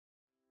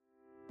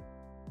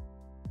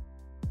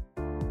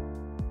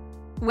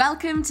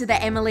Welcome to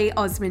the Emily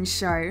Osmond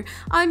Show.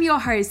 I'm your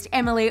host,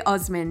 Emily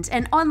Osmond,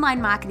 an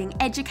online marketing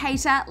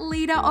educator,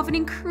 leader of an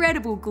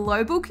incredible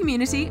global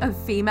community of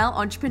female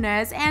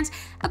entrepreneurs, and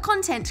a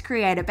content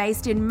creator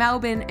based in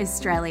Melbourne,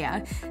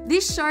 Australia.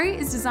 This show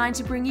is designed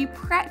to bring you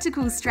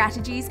practical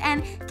strategies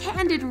and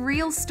candid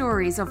real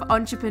stories of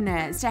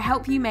entrepreneurs to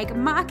help you make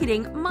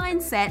marketing,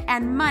 mindset,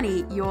 and money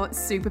your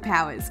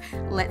superpowers.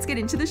 Let's get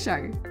into the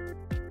show.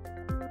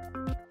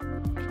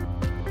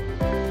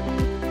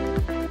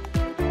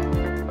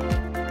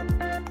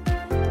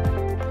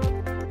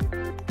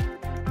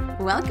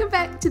 Welcome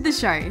back to the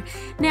show.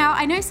 Now,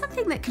 I know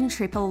something that can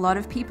trip a lot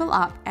of people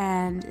up,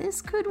 and this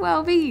could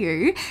well be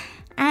you,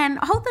 and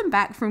hold them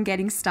back from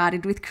getting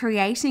started with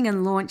creating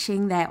and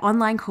launching their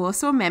online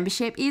course or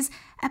membership is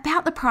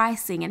about the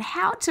pricing and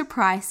how to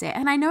price it.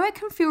 And I know it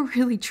can feel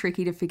really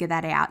tricky to figure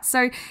that out.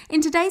 So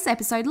in today's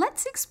episode,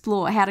 let's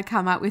explore how to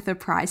come up with a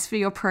price for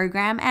your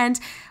program and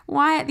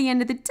why at the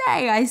end of the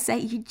day, I say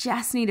you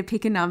just need to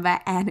pick a number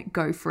and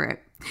go for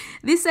it.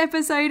 This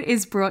episode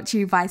is brought to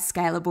you by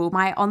Scalable,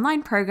 my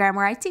online program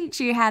where I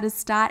teach you how to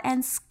start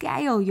and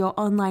scale your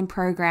online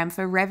program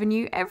for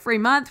revenue every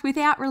month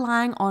without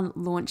relying on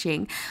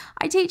launching.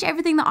 I teach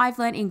everything that I've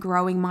learned in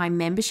growing my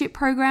membership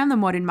program, the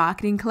Modern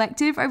Marketing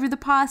Collective, over the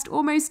past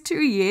almost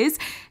 2 years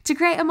to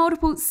create a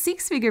multiple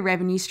six-figure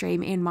revenue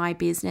stream in my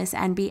business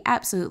and be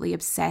absolutely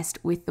obsessed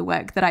with the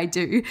work that I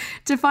do.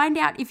 To find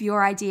out if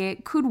your idea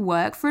could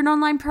work for an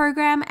online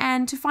program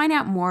and to find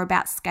out more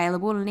about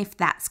Scalable and if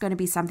that's going to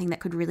be something that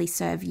could really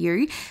serve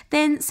you,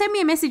 then send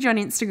me a message on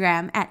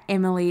Instagram at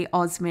Emily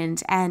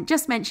Osmond and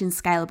just mention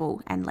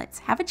Scalable and let's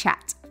have a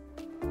chat.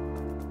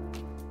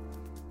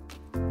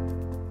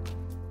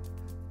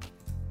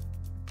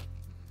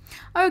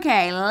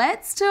 Okay,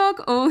 let's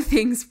talk all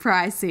things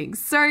pricing.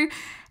 So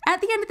at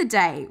the end of the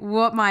day,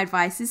 what my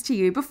advice is to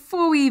you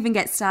before we even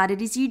get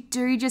started is you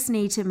do just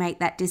need to make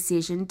that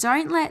decision.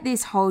 Don't let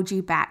this hold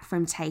you back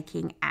from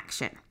taking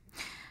action.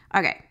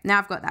 Okay, now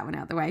I've got that one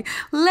out of the way.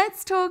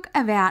 Let's talk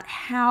about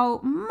how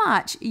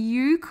much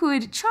you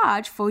could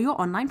charge for your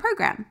online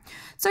program.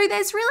 So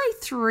there's really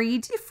 3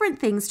 different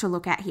things to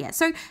look at here.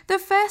 So the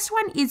first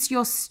one is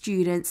your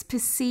students'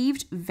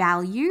 perceived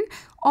value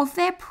of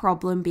their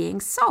problem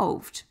being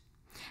solved.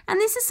 And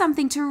this is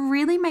something to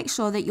really make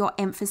sure that you're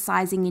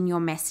emphasizing in your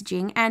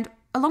messaging and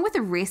along with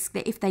the risk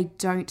that if they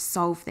don't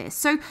solve this.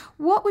 So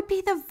what would be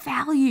the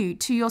value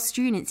to your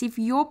students if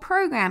your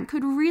program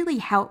could really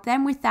help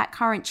them with that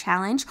current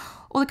challenge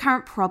or the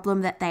current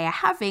problem that they are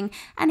having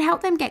and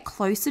help them get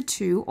closer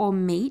to or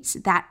meet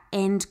that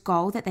end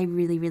goal that they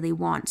really, really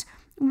want?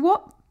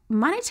 What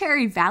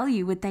monetary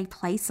value would they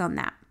place on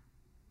that?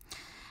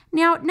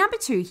 Now, number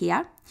 2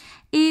 here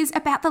is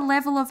about the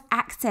level of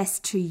access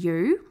to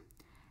you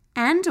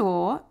and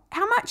or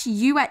how much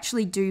you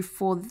actually do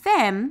for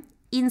them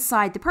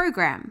inside the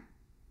program.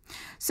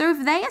 So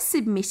if they are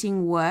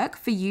submitting work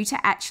for you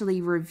to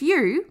actually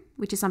review,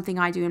 which is something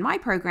I do in my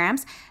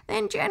programs,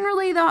 then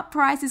generally the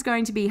price is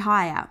going to be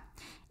higher.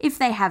 If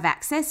they have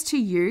access to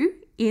you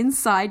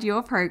inside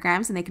your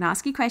programs and they can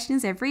ask you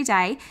questions every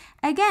day,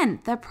 again,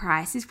 the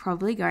price is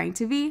probably going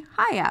to be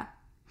higher.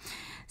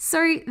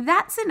 So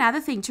that's another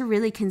thing to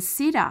really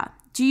consider.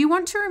 Do you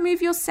want to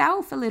remove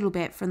yourself a little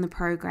bit from the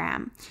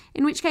program?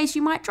 In which case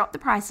you might drop the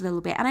price a little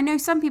bit. And I know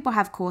some people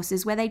have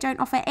courses where they don't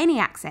offer any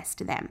access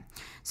to them.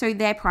 So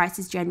their price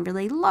is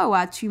generally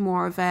lower to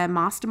more of a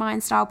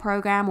mastermind style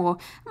program or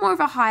more of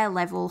a higher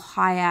level,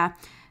 higher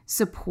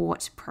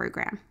support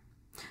program.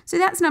 So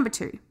that's number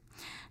 2.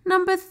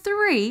 Number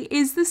 3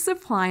 is the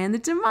supply and the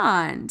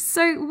demand.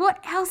 So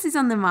what else is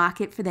on the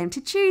market for them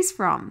to choose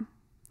from?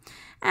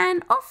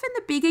 And often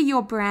the bigger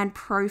your brand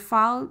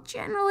profile,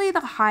 generally the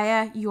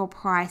higher your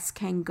price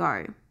can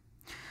go.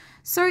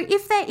 So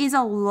if there is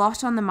a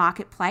lot on the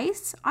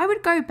marketplace, I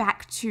would go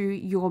back to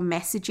your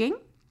messaging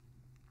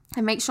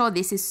and make sure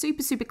this is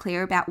super, super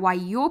clear about why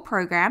your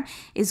program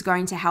is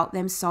going to help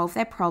them solve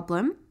their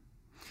problem.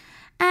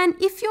 And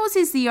if yours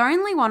is the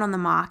only one on the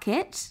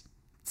market,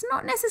 it's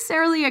not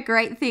necessarily a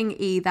great thing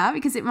either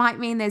because it might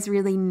mean there's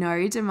really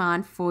no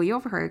demand for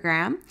your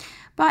program.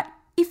 But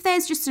if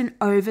there's just an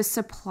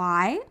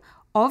oversupply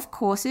of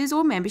courses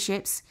or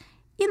memberships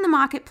in the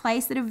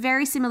marketplace that are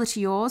very similar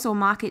to yours or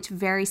market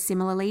very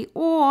similarly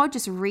or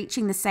just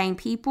reaching the same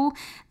people,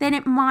 then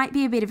it might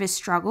be a bit of a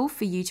struggle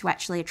for you to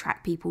actually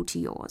attract people to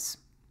yours.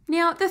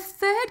 Now, the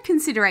third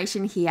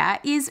consideration here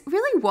is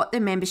really what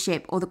the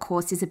membership or the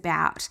course is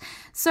about.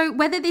 So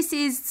whether this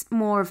is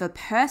more of a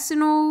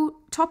personal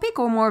topic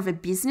or more of a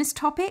business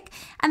topic,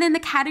 and then the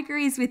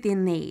categories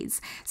within these.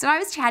 So I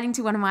was chatting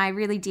to one of my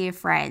really dear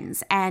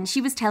friends and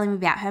she was telling me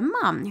about her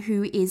mum,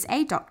 who is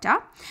a doctor,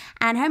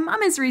 and her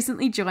mum has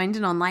recently joined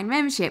an online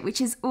membership,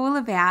 which is all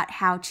about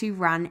how to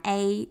run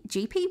a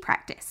GP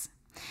practice.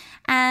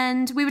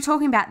 And we were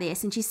talking about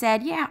this and she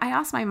said, yeah, I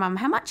asked my mum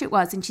how much it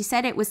was. And she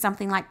said it was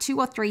something like $2,000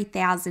 or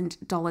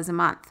 $3,000 a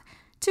month.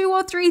 $2,000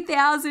 or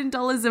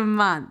 $3,000 a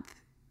month.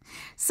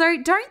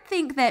 So don't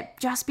think that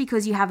just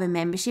because you have a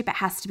membership, it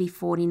has to be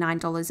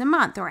 $49 a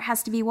month or it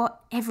has to be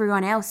what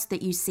everyone else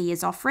that you see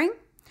is offering.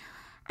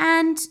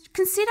 and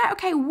consider,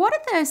 okay, what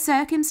are the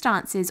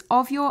circumstances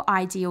of your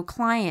ideal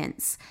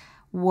clients?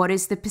 What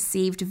is the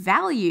perceived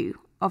value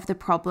of the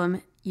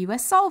problem you are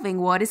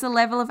solving? What is the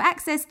level of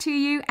access to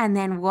you? And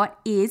then what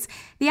is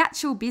the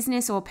actual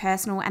business or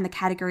personal and the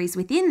categories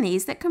within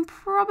these that can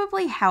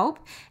probably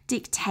help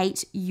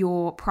dictate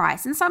your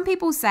price? And some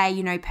people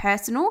say,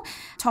 personal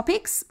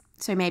topics,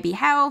 so maybe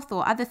health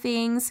or other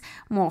things,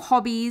 more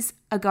hobbies,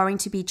 are going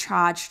to be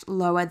charged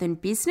lower than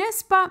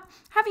business. But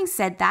having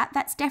said that,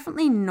 that's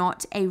definitely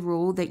not a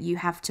rule that you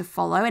have to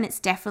follow. And it's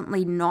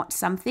definitely not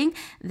something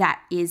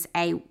that is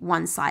a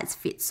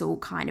one-size-fits-all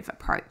kind of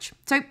approach.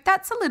 So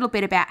that's a little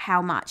bit about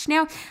how much.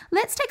 Now,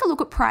 let's take a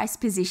look at price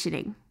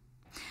positioning.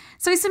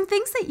 So some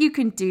things that you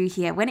can do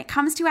here when it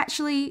comes to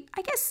actually,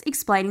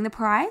 explaining the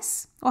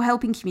price or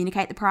helping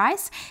communicate the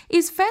price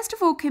is, first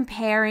of all,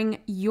 comparing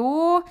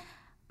your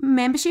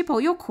membership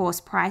or your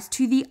course price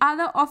to the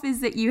other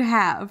offers that you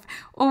have,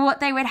 or what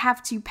they would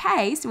have to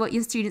pay, so what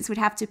your students would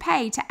have to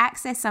pay to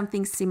access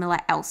something similar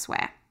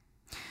elsewhere.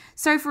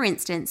 So for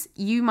instance,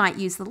 you might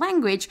use the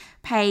language,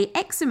 pay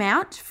X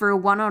amount for a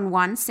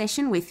one-on-one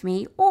session with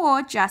me,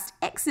 or just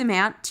X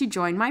amount to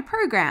join my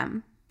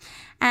program.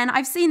 And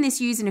I've seen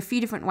this used in a few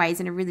different ways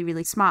and are really,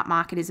 really smart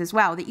marketers as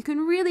well, that you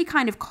can really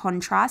kind of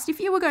contrast. If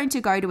you were going to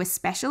go to a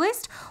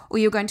specialist, or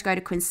you're going to go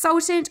to a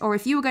consultant, or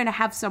if you were going to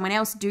have someone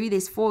else do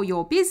this for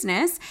your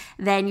business,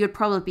 then you'd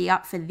probably be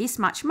up for this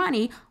much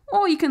money,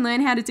 or you can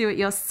learn how to do it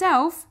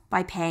yourself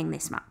by paying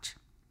this much.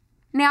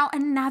 Now,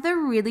 another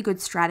really good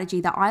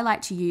strategy that I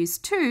like to use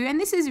too, and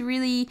this is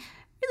really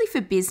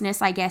for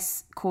business,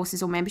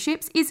 courses or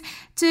memberships, is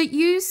to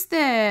use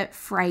the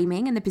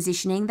framing and the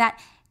positioning that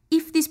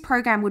if this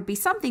program would be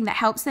something that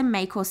helps them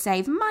make or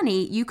save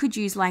money, you could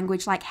use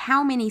language like,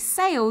 how many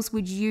sales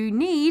would you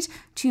need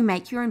to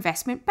make your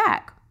investment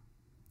back?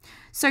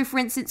 So for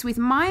instance, with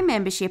my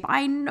membership,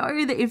 I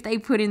know that if they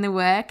put in the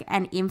work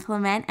and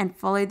implement and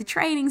follow the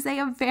trainings, they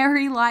are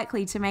very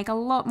likely to make a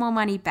lot more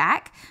money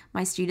back,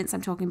 my students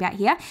I'm talking about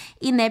here,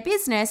 in their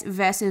business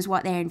versus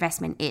what their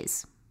investment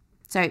is.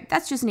 So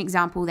that's just an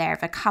example there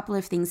of a couple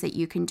of things that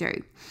you can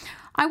do.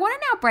 I want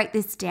to now break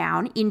this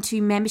down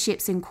into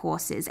memberships and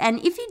courses. And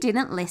if you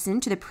didn't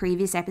listen to the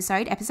previous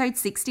episode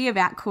 60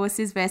 about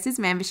courses versus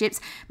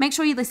memberships, make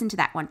sure you listen to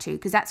that one too,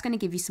 because that's going to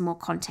give you some more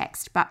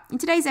context. But in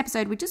today's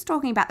episode, we're just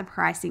talking about the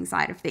pricing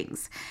side of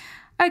things.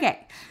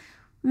 Okay,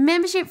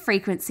 membership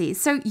frequencies.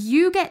 So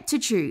you get to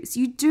choose.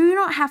 You do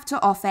not have to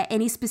offer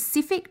any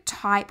specific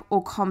type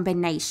or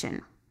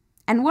combination.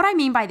 And what I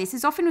mean by this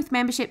is often with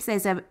memberships,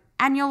 there's an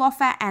annual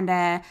offer and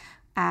a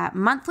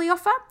monthly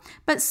offer,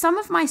 but some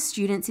of my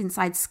students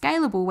inside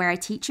Scalable, where I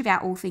teach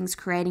about all things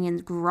creating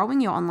and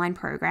growing your online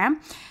program,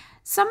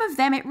 some of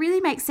them, it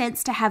really makes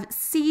sense to have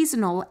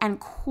seasonal and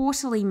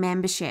quarterly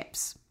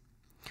memberships.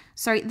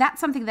 So that's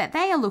something that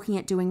they are looking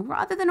at doing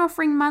rather than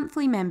offering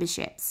monthly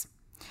memberships.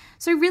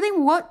 So really,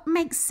 what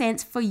makes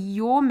sense for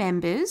your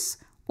members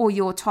or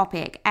your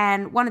topic?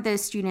 And one of the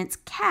students,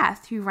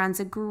 Kath, who runs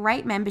a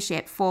great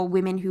membership for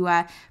women who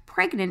are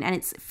pregnant, and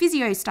it's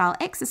physio style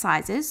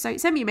exercises, so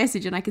send me a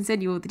message and I can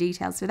send you all the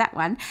details for that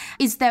one,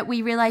 is that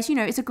we realize,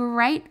 it's a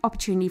great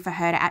opportunity for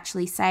her to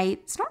actually say,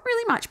 it's not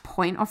really much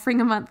point offering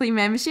a monthly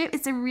membership.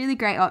 It's a really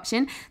great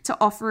option to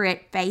offer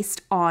it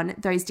based on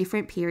those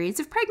different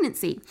periods of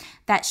pregnancy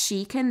that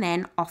she can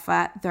then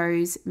offer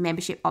those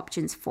membership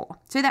options for.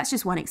 So that's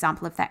just one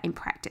example of that in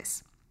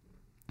practice.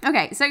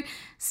 Okay, so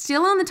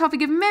still on the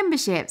topic of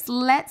memberships,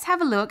 let's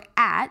have a look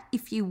at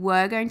if you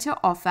were going to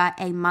offer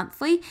a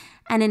monthly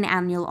and an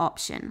annual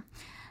option,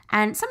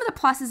 and some of the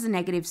pluses and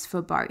negatives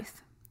for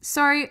both.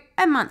 So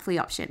a monthly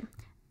option.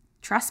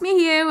 Trust me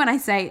here when I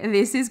say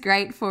this is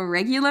great for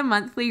regular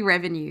monthly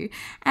revenue.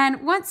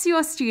 And once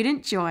your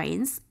student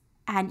joins,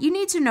 and you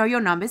need to know your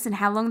numbers and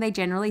how long they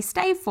generally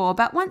stay for,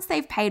 but once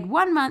they've paid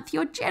 1 month,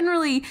 you're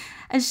generally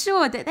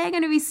assured that they're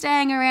going to be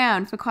staying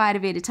around for quite a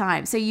bit of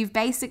time. So you've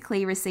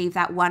basically received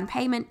that one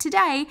payment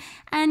today,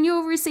 and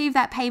you'll receive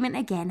that payment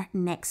again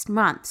next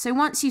month. So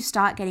once you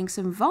start getting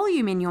some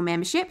volume in your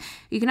membership,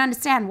 you can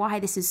understand why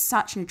this is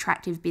such an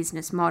attractive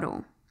business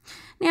model.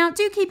 Now,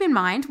 do keep in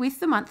mind with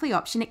the monthly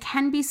option, it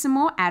can be some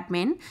more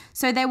admin.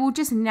 So there will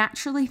just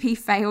naturally be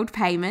failed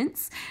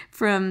payments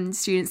from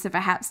students that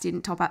perhaps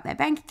didn't top up their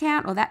bank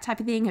account or that type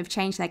of thing, have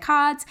changed their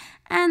cards,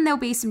 and there'll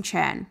be some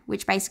churn,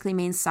 which basically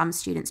means some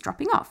students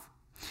dropping off.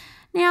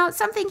 Now,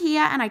 something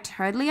here, and I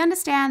totally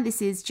understand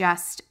this is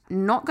just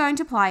not going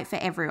to apply for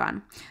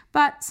everyone,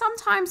 but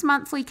sometimes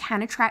monthly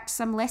can attract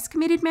some less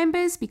committed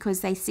members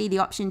because they see the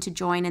option to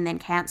join and then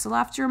cancel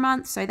after a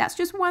month. So that's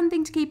just one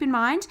thing to keep in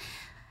mind.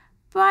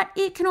 But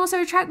it can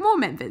also attract more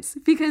members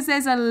because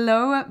there's a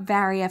lower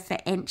barrier for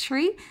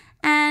entry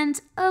and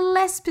a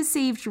less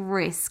perceived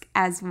risk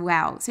as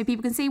well. So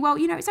people can see, well,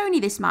 it's only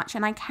this much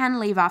and I can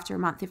leave after a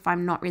month if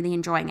I'm not really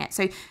enjoying it.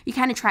 So you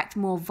can attract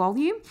more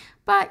volume,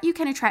 but you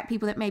can attract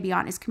people that maybe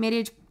aren't as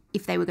committed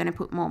if they were going to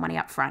put more money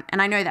up front.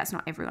 And I know that's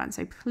not everyone,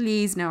 so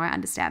please know I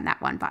understand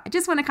that one, but I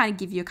just want to kind of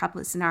give you a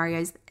couple of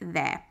scenarios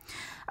there.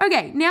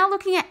 Okay, now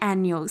looking at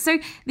annual. So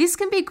this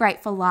can be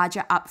great for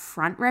larger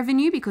upfront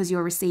revenue because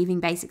you're receiving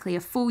basically a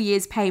full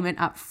year's payment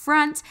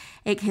upfront.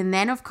 It can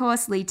then, of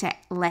course, lead to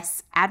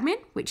less admin,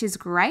 which is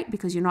great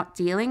because you're not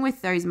dealing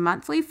with those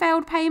monthly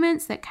failed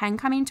payments that can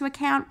come into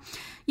account.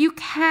 You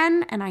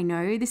can, and I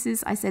know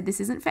I said this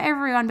isn't for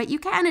everyone, but you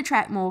can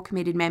attract more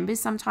committed members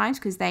sometimes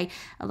because they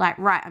are like,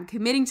 right, I'm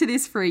committing to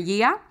this for a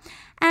year.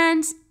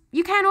 And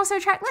you can also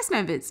attract less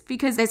members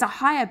because there's a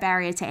higher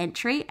barrier to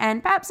entry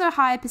and perhaps a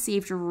higher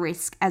perceived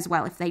risk as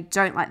well if they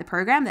don't like the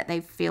program, that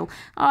they feel,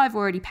 oh, I've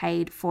already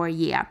paid for a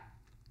year.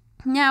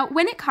 Now,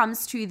 when it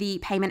comes to the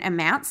payment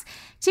amounts,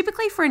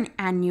 typically for an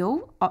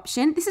annual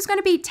option, this is going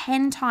to be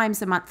 10 times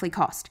the monthly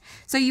cost.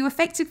 So you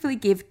effectively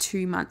give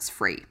 2 months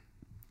free.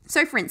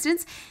 So for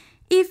instance,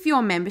 if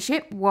your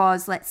membership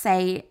was, let's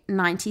say,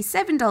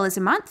 $97 a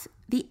month,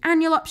 the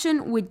annual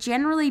option would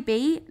generally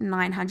be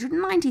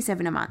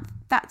 $997 a month,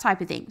 that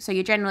type of thing. So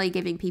you're generally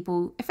giving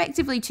people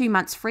effectively 2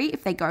 months free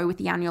if they go with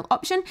the annual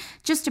option,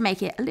 just to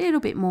make it a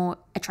little bit more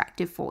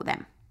attractive for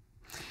them.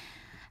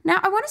 Now,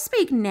 I want to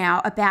speak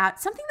now about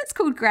something that's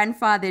called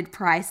grandfathered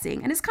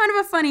pricing, and it's kind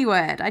of a funny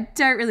word. I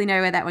don't really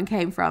know where that one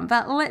came from,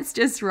 but let's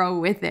just roll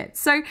with it.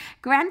 So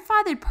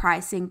grandfathered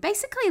pricing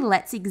basically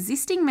lets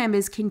existing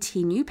members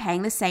continue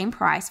paying the same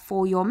price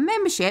for your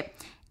membership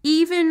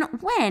even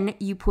when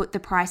you put the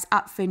price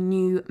up for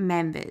new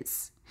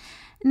members.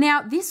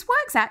 Now, this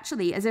works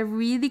actually as a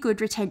really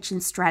good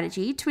retention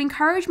strategy to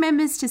encourage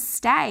members to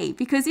stay,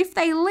 because if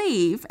they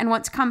leave and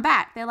want to come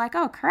back, they're like,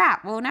 oh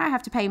crap, well now I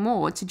have to pay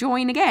more to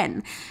join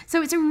again.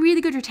 So it's a really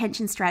good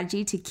retention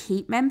strategy to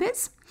keep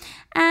members.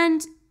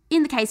 And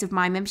in the case of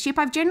my membership,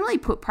 I've generally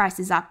put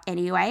prices up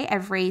anyway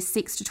every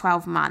 6 to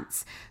 12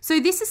 months.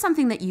 So this is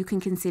something that you can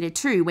consider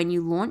too when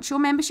you launch your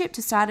membership,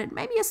 to start at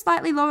maybe a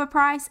slightly lower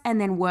price and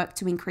then work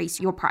to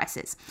increase your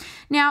prices.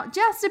 Now,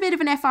 just a bit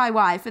of an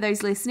FYI for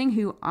those listening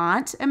who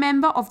aren't a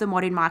member of the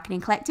Modern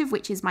Marketing Collective,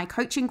 which is my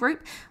coaching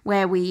group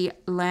where we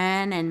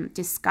learn and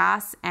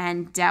discuss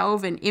and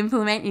delve and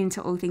implement into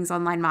all things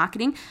online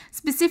marketing,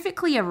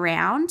 specifically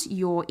around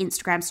your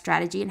Instagram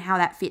strategy and how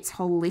that fits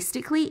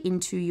holistically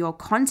into your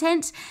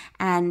content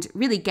and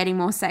really getting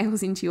more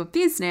sales into your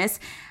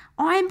business.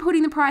 I'm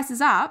putting the prices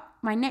up.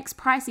 My next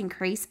price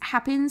increase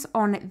happens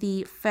on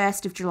the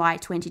 1st of July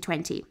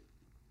 2020.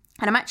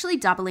 And I'm actually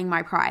doubling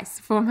my price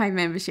for my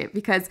membership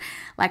because,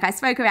 like I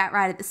spoke about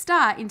right at the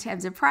start, in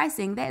terms of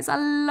pricing, there's a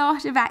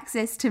lot of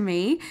access to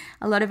me,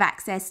 a lot of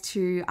access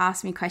to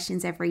ask me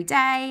questions every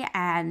day,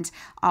 and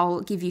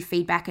I'll give you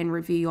feedback and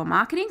review your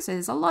marketing. So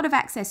there's a lot of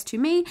access to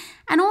me.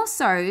 And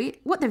also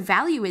what the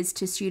value is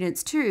to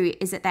students too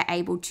is that they're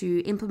able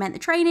to implement the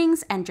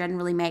trainings and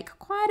generally make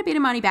quite a bit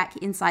of money back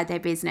inside their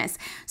business.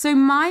 So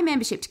my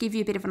membership, to give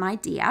you a bit of an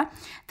idea,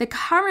 the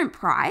current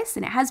price,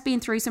 and it has been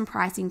through some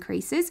price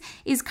increases,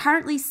 is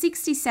currently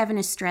 67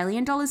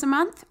 Australian dollars a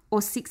month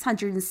or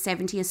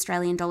 670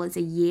 Australian dollars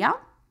a year.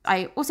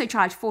 I also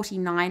charge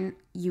 $49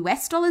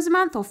 US a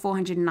month or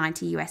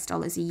 $490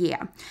 US a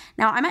year.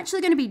 Now, I'm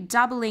actually going to be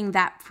doubling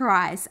that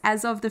price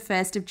as of the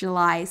 1st of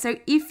July. So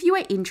if you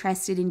are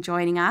interested in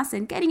joining us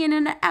and getting in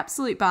an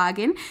absolute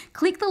bargain,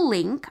 click the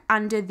link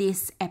under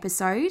this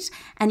episode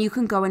and you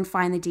can go and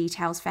find the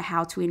details for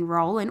how to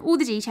enroll and all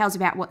the details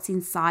about what's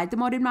inside the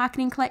Modern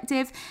Marketing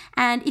Collective.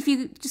 And if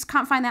you just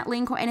can't find that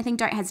link or anything,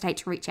 don't hesitate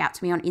to reach out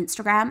to me on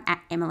Instagram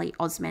at Emily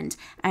Osmond.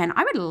 And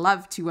I would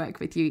love to work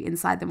with you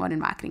inside the Modern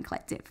Marketing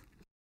Collective.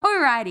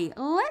 Alrighty,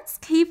 let's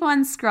keep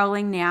on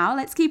scrolling now.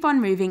 Let's keep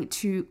on moving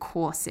to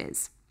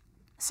courses.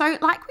 So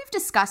like we've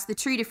discussed, the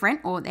two different,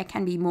 or there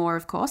can be more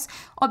of course,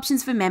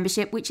 options for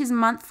membership, which is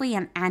monthly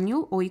and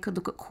annual, or you could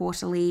look at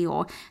quarterly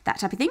or that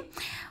type of thing.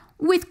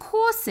 With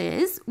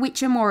courses,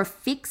 which are more a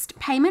fixed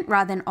payment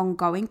rather than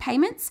ongoing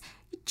payments,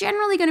 you're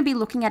generally going to be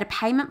looking at a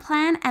payment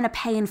plan and a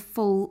pay in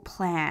full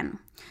plan.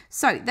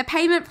 So the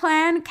payment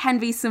plan can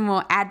be some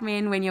more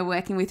admin when you're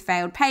working with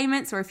failed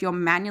payments or if you're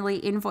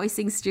manually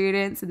invoicing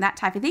students and that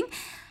type of thing.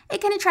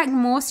 It can attract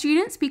more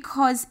students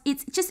because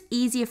it's just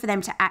easier for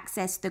them to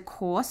access the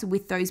course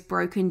with those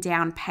broken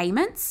down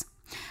payments.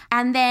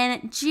 And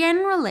then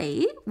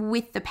generally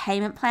with the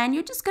payment plan,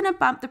 you're just going to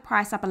bump the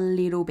price up a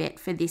little bit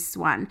for this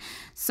one.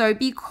 So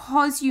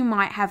because you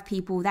might have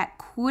people that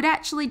could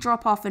actually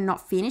drop off and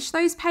not finish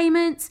those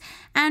payments,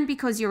 and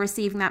because you're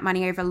receiving that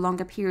money over a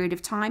longer period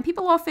of time,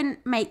 people often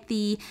make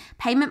the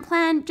payment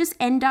plan just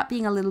end up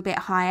being a little bit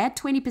higher,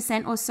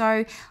 20% or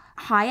so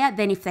higher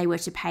than if they were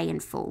to pay in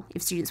full,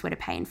 if students were to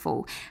pay in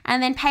full.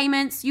 And then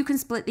payments, you can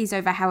split these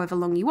over however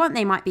long you want.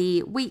 They might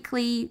be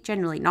weekly,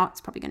 generally not,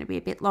 it's probably going to be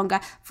a bit longer,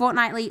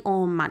 fortnightly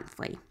or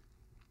monthly.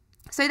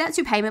 So that's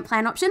your payment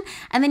plan option.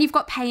 And then you've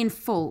got pay in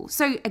full.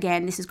 So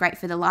again, this is great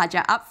for the larger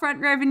upfront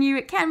revenue.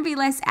 It can be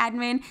less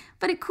admin,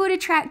 but it could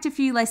attract a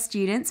few less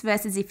students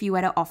versus if you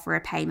were to offer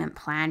a payment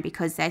plan,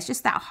 because there's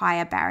just that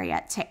higher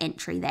barrier to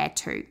entry there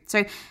too.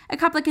 So a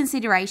couple of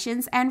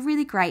considerations, and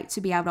really great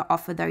to be able to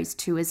offer those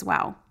two as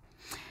well.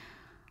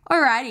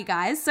 Alrighty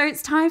guys, so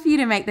it's time for you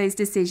to make those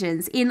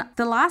decisions. In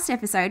the last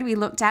episode, we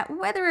looked at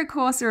whether a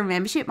course or a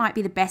membership might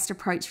be the best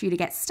approach for you to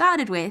get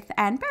started with,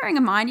 and bearing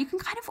in mind, you can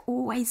kind of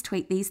always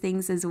tweak these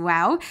things as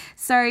well.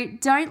 So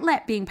don't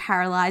let being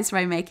paralyzed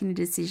by making a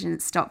decision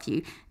stop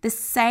you. The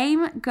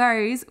same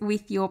goes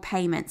with your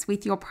payments,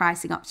 with your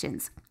pricing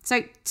options.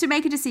 So to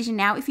make a decision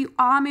now, if you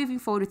are moving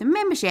forward with a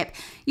membership,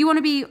 you want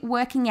to be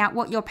working out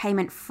what your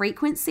payment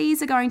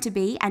frequencies are going to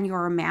be and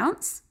your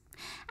amounts.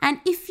 And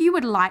if you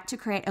would like to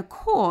create a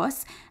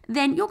course,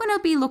 then you're going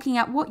to be looking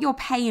at what your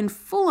pay in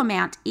full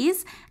amount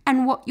is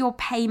and what your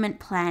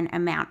payment plan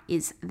amount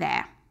is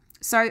there.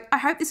 So I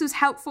hope this was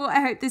helpful.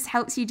 I hope this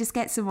helps you just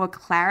get some more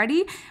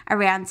clarity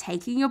around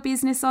taking your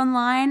business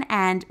online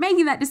and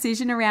making that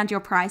decision around your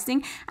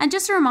pricing. And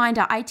just a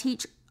reminder, I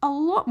teach a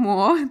lot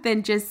more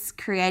than just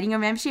creating a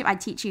membership. I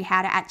teach you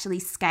how to actually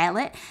scale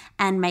it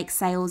and make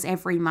sales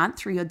every month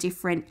through your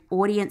different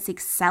audience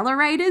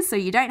accelerators. So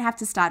you don't have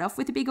to start off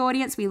with a big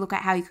audience. We look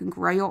at how you can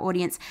grow your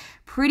audience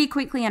pretty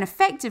quickly and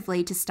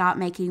effectively to start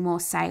making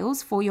more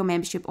sales for your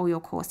membership or your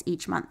course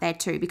each month there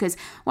too. Because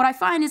what I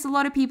find is a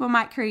lot of people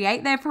might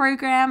create their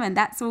program and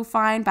that's all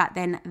fine, but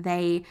then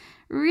they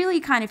really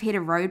kind of hit a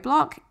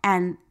roadblock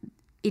and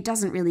it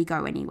doesn't really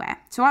go anywhere.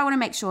 So I want to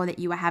make sure that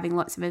you are having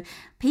lots of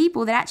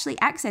people that actually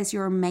access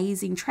your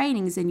amazing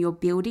trainings and you're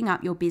building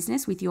up your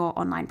business with your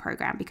online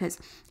program, because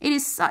it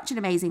is such an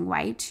amazing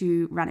way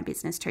to run a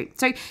business too.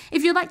 So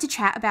if you'd like to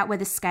chat about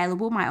whether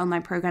Scalable, my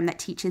online program that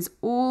teaches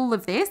all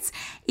of this,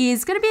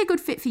 is going to be a good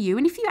fit for you,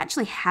 and if you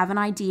actually have an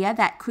idea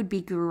that could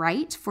be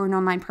great for an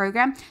online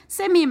program,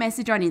 send me a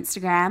message on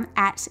Instagram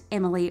at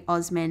Emily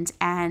Osmond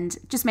and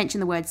just mention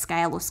the word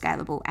scale or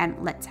scalable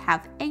and let's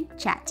have a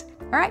chat.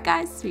 All right,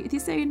 guys, speak with you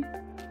soon.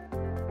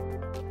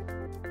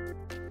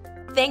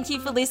 Thank you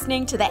for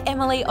listening to the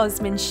Emily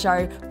Osmond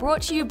Show,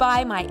 brought to you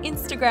by my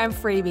Instagram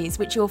freebies,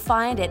 which you'll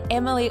find at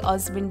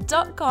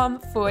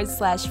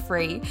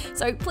emilyosmond.com/free.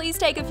 So please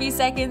take a few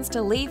seconds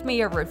to leave me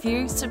a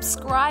review,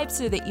 subscribe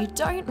so that you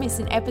don't miss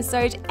an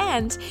episode,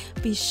 and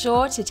be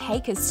sure to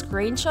take a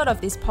screenshot of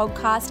this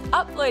podcast,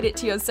 upload it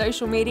to your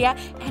social media,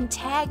 and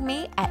tag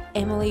me at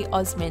Emily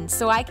Osmond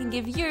so I can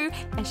give you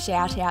a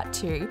shout out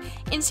too.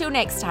 Until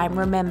next time,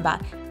 remember,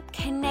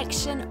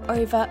 connection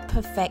over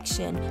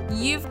perfection.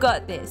 You've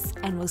got this,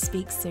 and we'll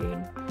speak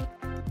soon.